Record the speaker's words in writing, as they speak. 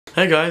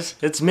Hey guys,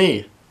 it's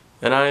me,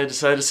 and I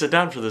decided to sit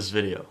down for this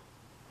video.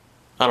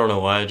 I don't know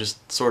why, I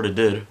just sorta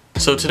did.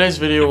 So today's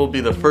video will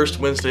be the first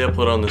Wednesday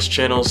upload on this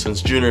channel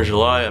since June or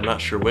July, I'm not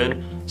sure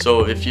when.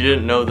 So if you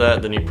didn't know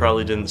that, then you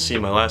probably didn't see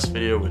my last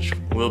video, which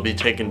will be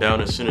taken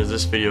down as soon as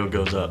this video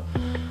goes up.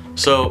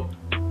 So,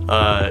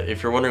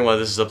 if you're wondering why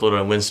this is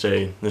uploaded on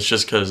Wednesday, it's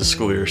just because the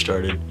school year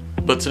started.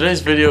 But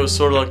today's video is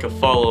sort of like a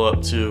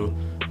follow-up to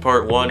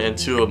part 1 and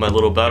 2 of my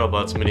little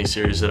Battlebots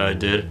mini-series that I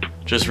did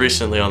just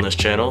recently on this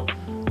channel.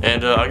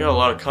 And I got a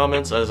lot of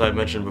comments, as I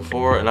mentioned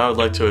before, and I would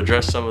like to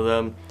address some of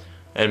them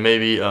and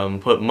maybe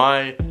put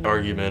my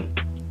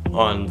argument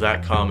on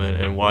that comment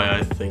and why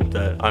I think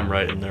that I'm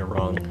right and they're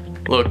wrong.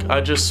 Look,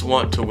 I just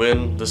want to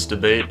win this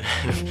debate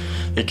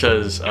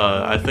because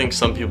I think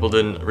some people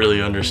didn't really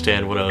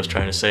understand what I was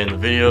trying to say in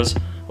the videos,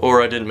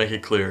 or I didn't make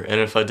it clear. And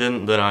if I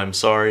didn't, then I'm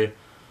sorry,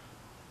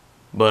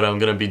 but I'm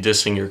gonna be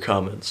dissing your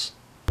comments.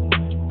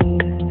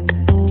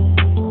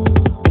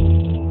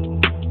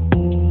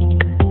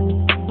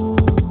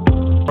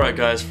 Alright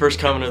guys, first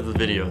comment of the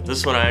video.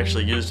 This one I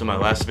actually used in my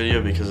last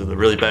video because of the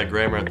really bad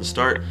grammar at the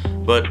start,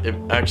 but it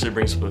actually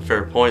brings up a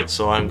fair point,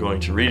 so I'm going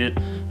to read it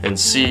and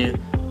see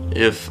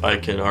if I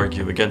can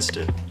argue against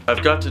it.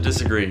 I've got to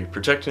disagree.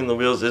 Protecting the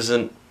wheels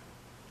isn't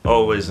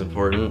always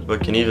important,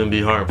 but can even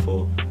be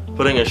harmful.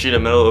 Putting a sheet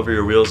of metal over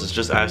your wheels is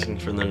just asking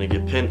for them to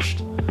get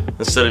pinched.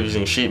 Instead of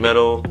using sheet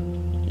metal,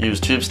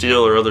 use tube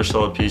steel or other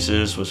solid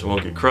pieces which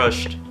won't get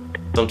crushed.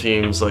 Some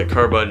teams like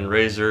Carbide and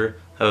Razor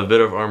have a bit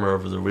of armor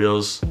over their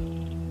wheels.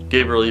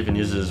 Gabriel even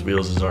uses his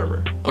wheels as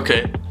armor.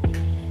 Okay,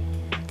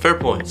 fair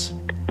points.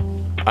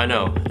 I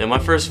know, in my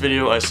first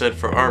video I said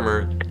for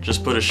armor,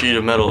 just put a sheet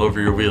of metal over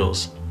your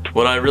wheels.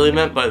 What I really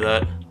meant by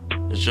that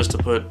is just to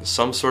put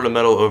some sort of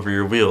metal over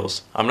your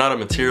wheels. I'm not a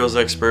materials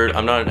expert,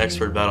 I'm not an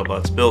expert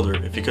Battlebots builder,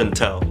 if you couldn't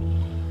tell.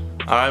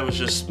 I was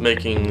just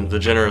making the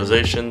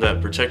generalization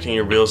that protecting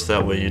your wheels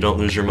that way you don't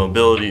lose your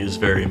mobility is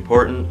very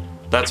important.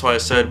 That's why I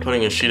said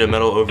putting a sheet of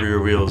metal over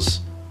your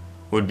wheels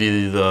would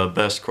be the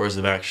best course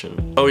of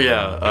action. Oh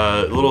yeah,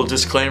 a little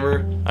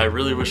disclaimer, I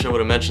really wish I would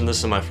have mentioned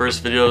this in my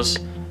first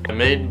videos. I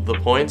made the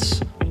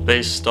points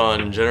based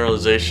on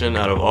generalization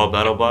out of all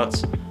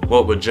Battlebots,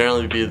 what would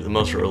generally be the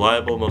most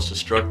reliable, most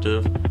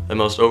destructive, and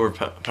most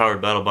overpowered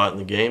Battlebot in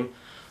the game.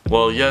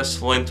 While yes,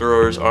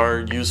 flamethrowers are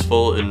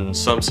useful in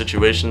some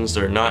situations,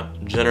 they're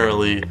not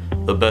generally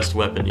the best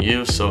weapon to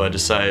use, so I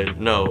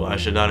decided no, I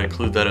should not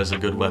include that as a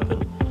good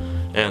weapon.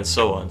 And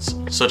so on,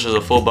 such as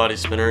a full body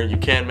spinner. You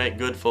can make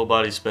good full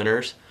body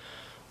spinners,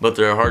 but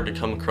they're hard to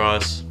come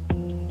across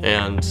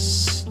and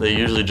they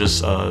usually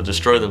just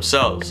destroy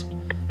themselves.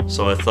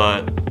 So I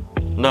thought,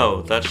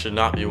 no, that should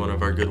not be one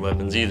of our good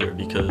weapons either,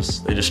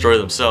 because they destroy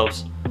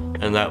themselves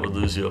and that would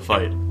lose you a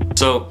fight.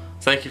 So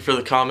thank you for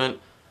the comment.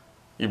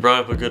 You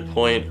brought up a good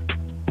point,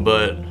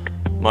 but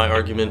my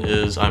argument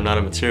is I'm not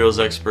a materials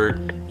expert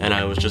and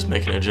I was just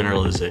making a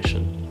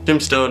generalization.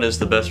 Tombstone is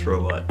the best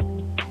robot.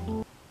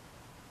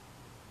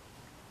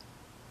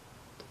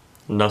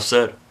 Enough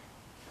said.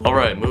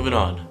 Alright, moving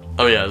on.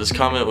 Oh yeah, this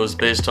comment was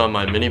based on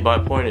my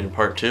mini-bot point in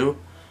part 2,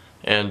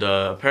 and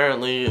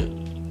apparently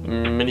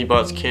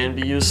mini-bots can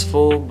be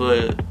useful,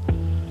 but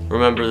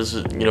remember this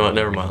is, you know what,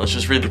 never mind. Let's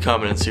just read the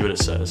comment and see what it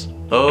says.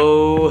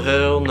 Oh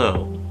hell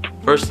no.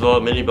 First of all,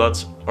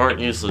 mini-bots aren't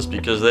useless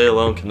because they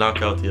alone can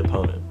knock out the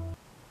opponent.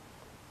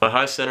 By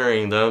high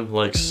centering them,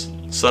 like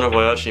Son of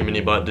Waiachi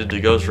mini-bot did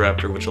to Ghost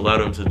Raptor, which allowed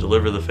him to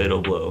deliver the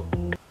fatal blow.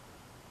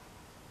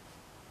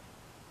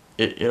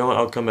 You know what,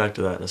 I'll come back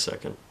to that in a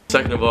second.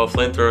 Second of all,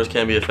 flamethrowers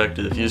can be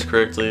effective if used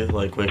correctly,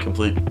 like when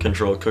complete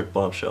control cooked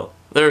bombshell.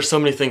 There are so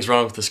many things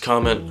wrong with this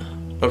comment.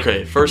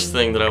 Okay, first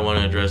thing that I want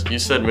to address, you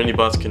said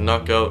mini-bots can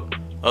knock out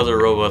other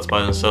robots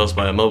by themselves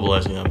by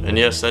immobilizing them. And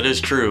yes, that is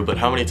true, but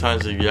how many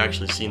times have you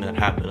actually seen that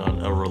happen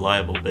on a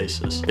reliable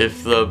basis?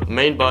 If the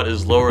main bot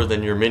is lower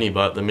than your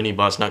mini-bot, the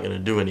mini-bot's not going to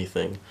do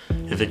anything.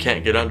 If it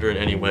can't get under in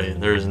any way,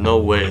 there is no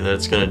way that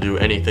it's going to do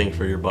anything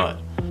for your bot.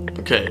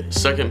 Okay,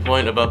 second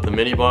point about the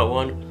mini-bot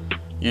one.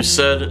 You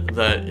said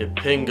that it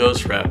pinged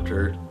Ghost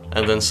Raptor,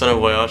 and then Son of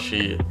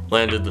Waiachi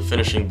landed the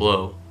finishing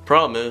blow.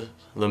 Problem is,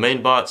 the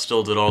main bot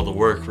still did all the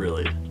work,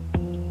 really.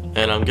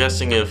 And I'm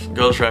guessing if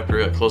Ghost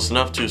Raptor got close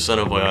enough to Son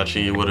of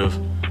Waiachi, it would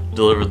have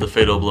delivered the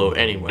fatal blow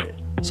anyway.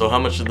 So how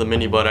much did the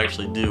mini-bot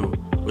actually do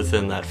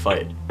within that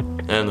fight?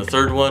 And the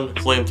third one,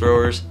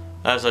 flamethrowers.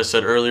 As I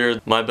said earlier,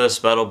 my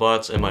best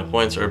Battlebots and my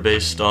points are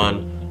based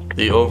on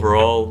the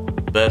overall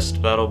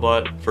best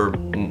Battlebot for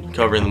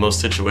covering the most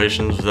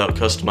situations without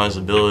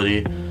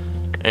customizability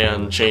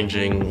and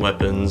changing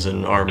weapons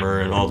and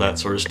armor and all that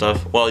sort of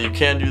stuff. While you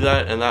can do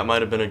that, and that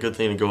might have been a good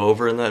thing to go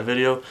over in that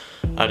video,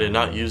 I did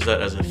not use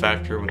that as a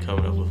factor when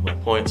coming up with my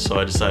points, so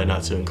I decided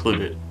not to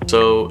include it.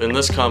 So in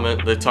this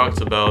comment, they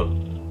talked about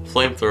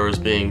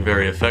flamethrowers being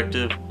very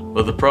effective,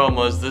 but the problem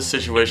was this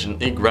situation,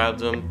 he grabbed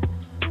them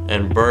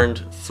and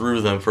burned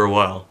through them for a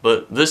while.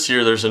 But this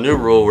year there's a new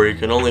rule where you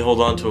can only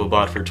hold on to a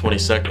bot for 20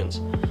 seconds.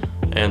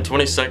 And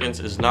 20 seconds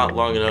is not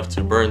long enough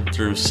to burn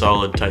through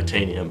solid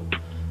titanium.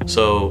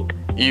 So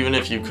even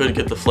if you could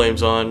get the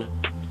flames on,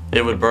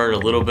 it would burn a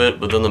little bit,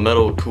 but then the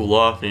metal would cool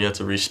off and you have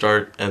to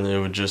restart, and it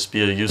would just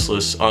be a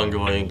useless,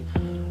 ongoing,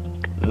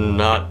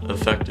 not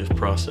effective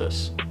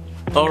process.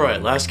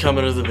 Alright, last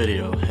comment of the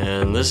video,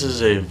 and this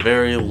is a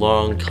very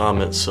long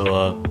comment,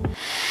 so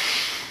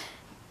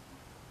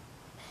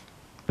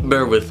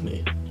bear with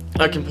me.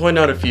 I can point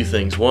out a few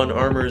things. One,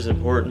 armor is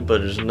important, but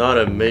it's not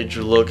a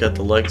major look at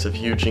the likes of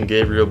Huge and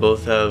Gabriel.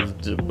 Both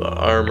have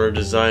armor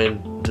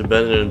designed to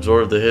bend and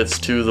absorb the hits.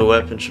 Two, the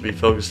weapon should be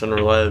focused on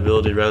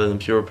reliability rather than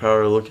pure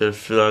power. Look at,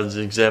 for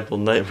example,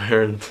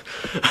 Nightmare and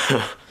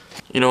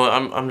you know what,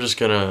 I'm just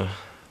gonna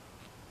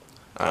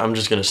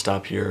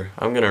stop here.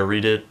 I'm gonna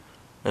read it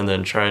and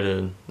then try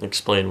to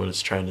explain what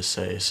it's trying to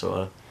say.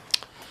 So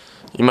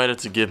you might have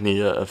to give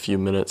me a few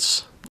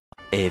minutes.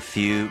 A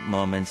few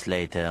moments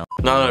later.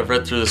 Now that I've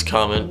read through this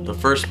comment, the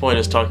first point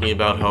is talking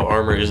about how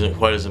armor isn't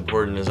quite as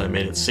important as I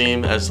made it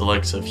seem, as the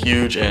likes of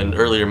Huge and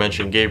earlier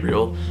mentioned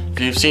Gabriel.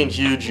 If you've seen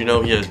Huge, you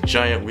know he has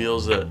giant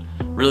wheels that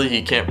really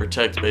he can't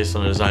protect based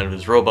on the design of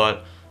his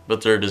robot, but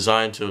they're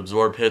designed to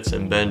absorb hits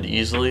and bend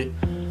easily.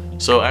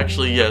 So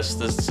actually, yes,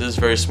 this is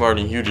very smart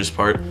in Huge's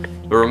part,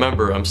 but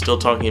remember, I'm still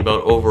talking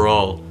about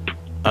overall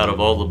out of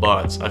all the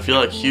bots. I feel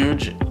like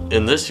Huge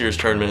in this year's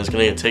tournament is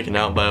going to get taken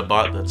out by a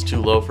bot that's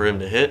too low for him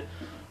to hit.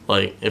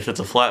 Like, if it's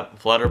a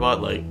flatter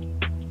bot, like,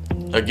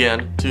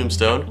 again,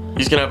 Tombstone,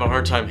 he's gonna have a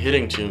hard time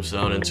hitting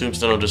Tombstone, and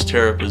Tombstone will just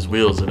tear up his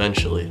wheels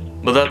eventually.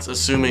 But that's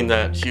assuming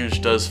that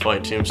Huge does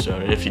fight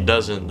Tombstone, and if he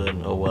doesn't,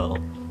 then oh well.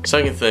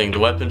 Second thing, the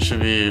weapon should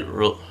be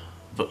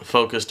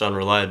focused on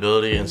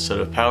reliability instead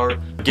of power.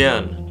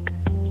 Again,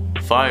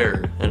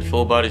 fire and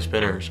full body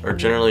spinners are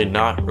generally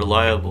not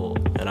reliable,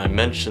 and I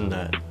mentioned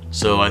that.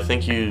 So I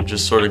think you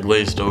just sort of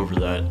glazed over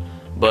that.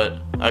 But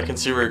I can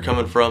see where you're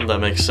coming from, that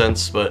makes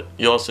sense, but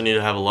you also need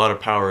to have a lot of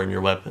power in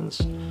your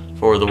weapons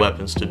for the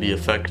weapons to be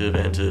effective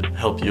and to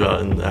help you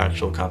out in the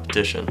actual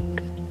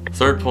competition.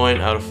 Third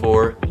point out of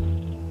 4,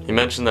 he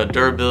mentioned that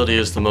durability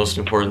is the most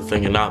important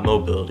thing and not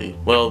mobility.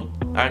 Well,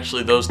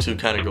 actually those two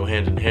kind of go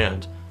hand in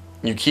hand.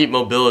 You keep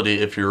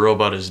mobility if your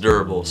robot is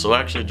durable, so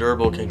actually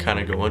durable can kind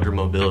of go under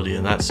mobility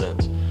in that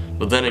sense.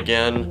 But then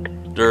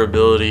again,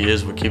 durability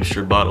is what keeps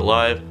your bot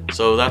alive,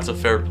 so that's a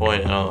fair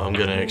point and I'm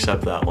going to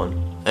accept that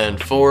one.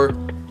 And 4,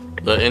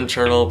 the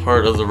internal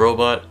part of the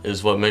robot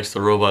is what makes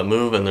the robot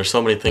move, and there's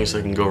so many things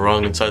that can go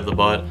wrong inside the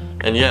bot.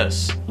 And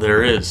yes,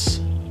 there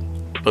is,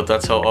 but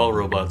that's how all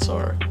robots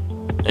are.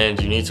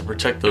 And you need to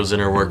protect those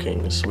inner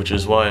workings, which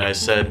is why I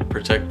said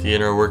protect the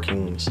inner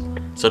workings,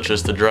 such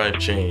as the drive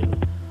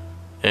chain,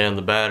 and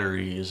the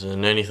batteries,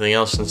 and anything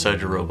else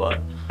inside your robot.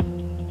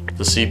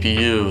 The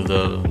CPU,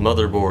 the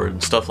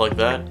motherboard, stuff like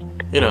that.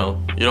 You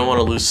know, you don't want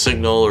to lose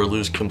signal or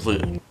lose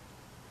completely.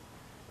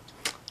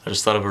 I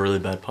just thought of a really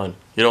bad pun.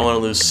 You don't want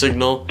to lose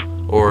signal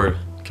or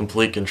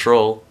complete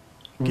control,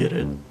 get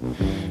it,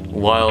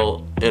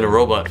 while in a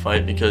robot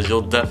fight, because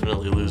you'll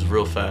definitely lose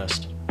real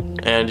fast.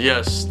 And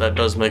yes, that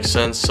does make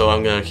sense, so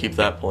I'm going to keep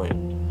that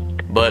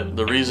point. But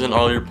the reason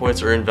all your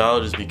points are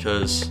invalid is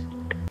because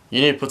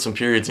you need to put some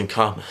periods and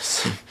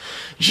commas.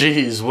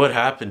 Jeez, what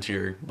happened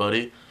here,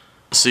 buddy?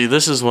 See,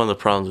 this is one of the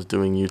problems with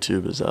doing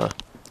YouTube is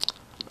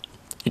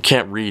you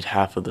can't read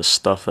half of the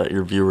stuff that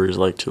your viewers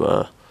like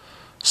to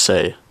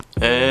say.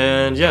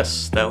 And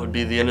yes, that would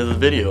be the end of the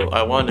video.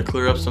 I wanted to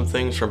clear up some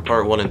things from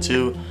part 1 and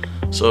 2.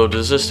 So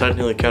does this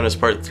technically count as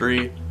part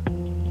 3?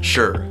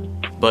 Sure.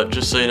 But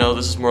just so you know,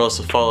 this is more or less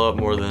a follow-up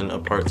more than a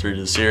part 3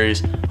 to the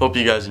series. Hope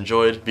you guys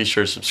enjoyed. Be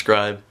sure to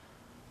subscribe,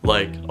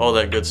 like, all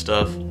that good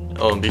stuff.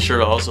 Oh, and be sure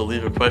to also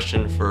leave a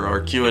question for our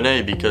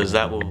Q&A, because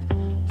that will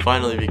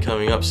finally be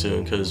coming up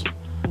soon, because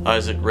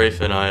Isaac,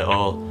 Rafe, and I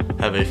all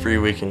have a free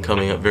weekend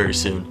coming up very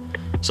soon.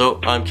 So,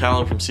 I'm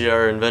Callum from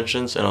CR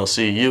Inventions, and I'll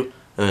see you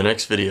in the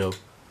next video.